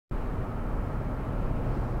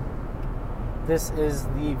This is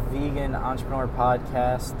the Vegan Entrepreneur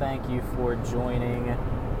Podcast. Thank you for joining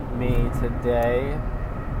me today.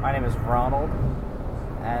 My name is Ronald,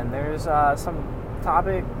 and there's a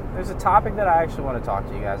topic that I actually want to talk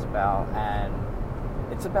to you guys about, and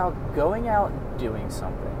it's about going out and doing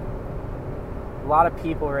something. A lot of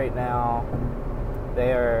people right now,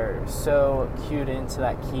 they are so cued into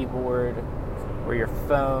that keyboard or your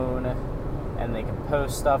phone, and they can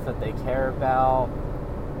post stuff that they care about.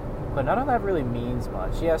 But none of that really means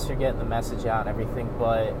much. Yes, you're getting the message out and everything,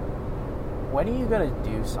 but when are you going to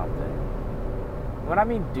do something? When I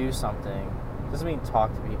mean do something, doesn't mean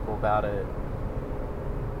talk to people about it.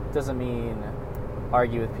 Doesn't mean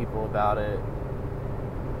argue with people about it.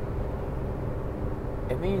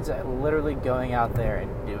 It means literally going out there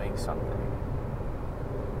and doing something.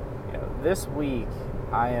 You know, this week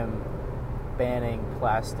I am banning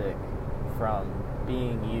plastic from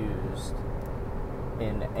being used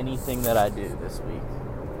in anything that I do this week.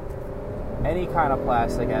 Any kind of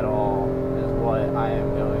plastic at all is what I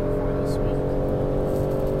am going for this week.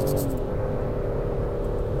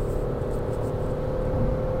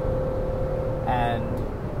 And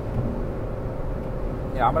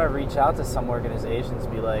I'm going to reach out to some organizations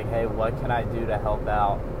and be like, hey, what can I do to help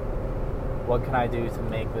out? What can I do to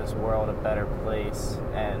make this world a better place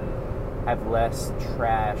and have less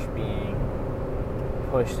trash being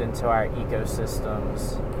pushed into our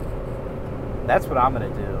ecosystems? That's what I'm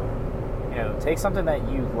going to do. Take something that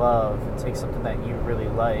you love and take something that you really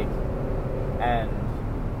like and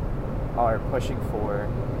are pushing for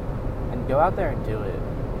and go out there and do it.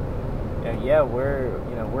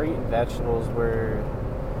 We're eating vegetables, we're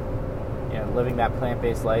living that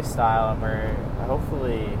plant-based lifestyle, and we're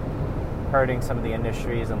hopefully hurting some of the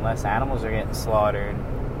industries and less animals are getting slaughtered.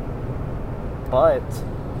 But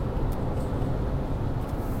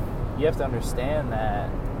you have to understand that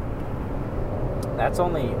that's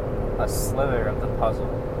only a slither of the puzzle.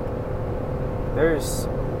 There's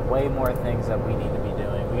way more things that we need to be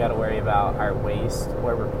doing. We got to worry about our waste,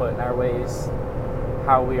 where we're putting our waste,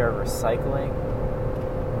 how we are recycling.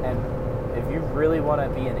 And if you really want to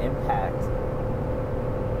be an impact,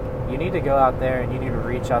 you need to go out there and you need to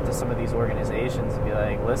reach out to some of these organizations and be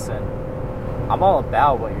like, listen, I'm all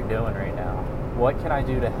about what you're doing right now. What can I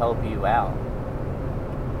do to help you out?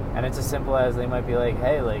 And it's as simple as they might be like,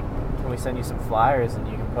 hey, can we send you some flyers and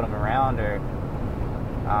you can put them around, or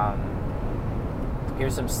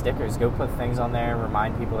here's some stickers. Go put things on there and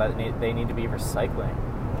remind people that they need to be recycling.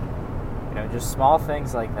 Just small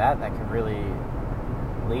things like that can really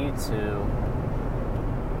lead to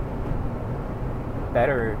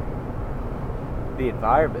better the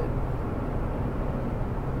environment.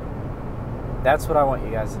 That's what I want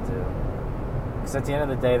you guys to do. Because at the end of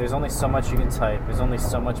the day, there's only so much you can type. There's only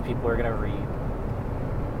so much people are going to read.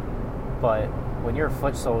 But when you're a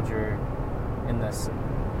foot soldier in the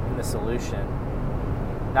solution,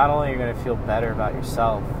 not only are you going to feel better about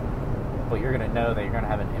yourself, but you're going to know that you're going to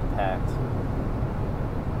have an impact.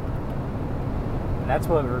 And that's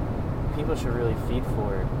what people should really feed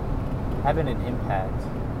for, having an impact.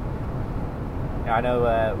 I know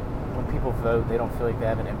when people vote, they don't feel like they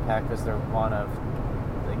have an impact because they're one of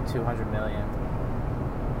 200 million.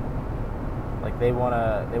 They want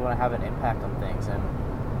to have an impact on things, and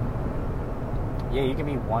yeah, you can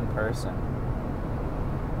be one person,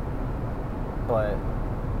 but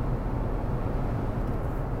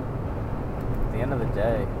at the end of the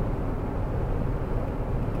day,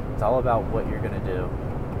 it's all about what you're going to do.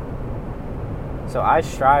 So I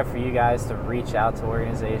strive for you guys to reach out to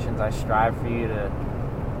organizations. I strive for you to,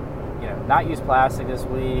 not use plastic this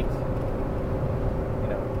week.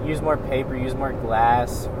 Use more paper, use more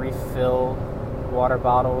glass, refill water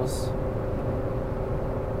bottles.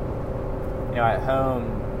 At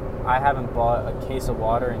home, I haven't bought a case of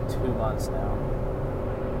water in 2 months now.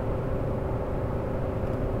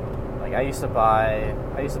 I used to buy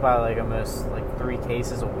almost 3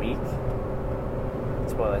 cases a week.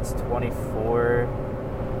 That's 24.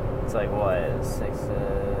 It's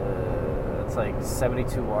it's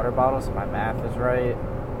 72 water bottles if my math is right.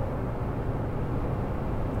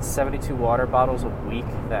 72 water bottles a week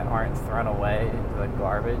that aren't thrown away into the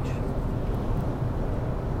garbage.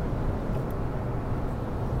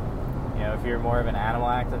 If you're more of an animal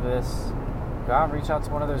activist, go out and reach out to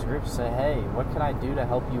one of those groups and say, hey, what can I do to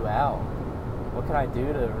help you out? What can I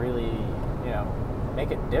do to really, make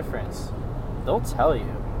a difference? They'll tell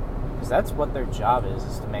you, because that's what their job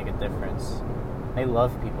is to make a difference. They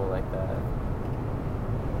love people like that.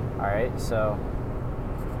 Alright, so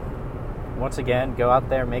once again, go out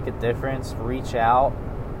there, make a difference, reach out,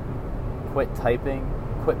 quit typing,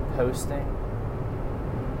 quit posting,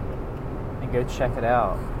 and go check it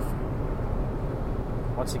out.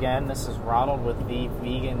 Once again, this is Ronald with the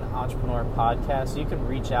Vegan Entrepreneur Podcast. You can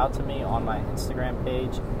reach out to me on my Instagram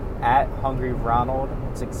page at Hungry Ronald.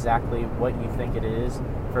 It's exactly what you think it is.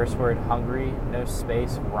 First word hungry, no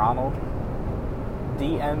space, Ronald.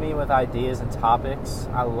 DM me with ideas and topics.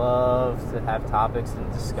 I love to have topics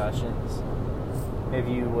and discussions. If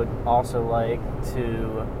you would also like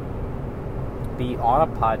to be on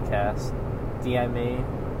a podcast, DM me.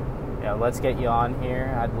 Let's get you on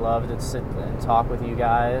here. I'd love to sit and talk with you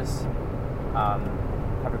guys.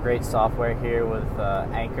 Have a great software here with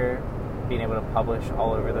Anchor, being able to publish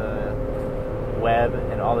all over the web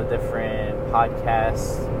and all the different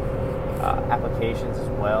podcast applications as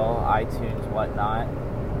well, iTunes, whatnot.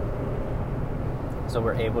 So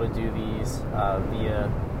we're able to do these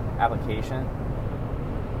via application.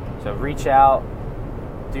 So reach out,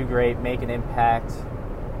 do great, make an impact,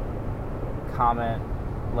 comment,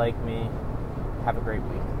 like me. Have a great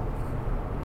week.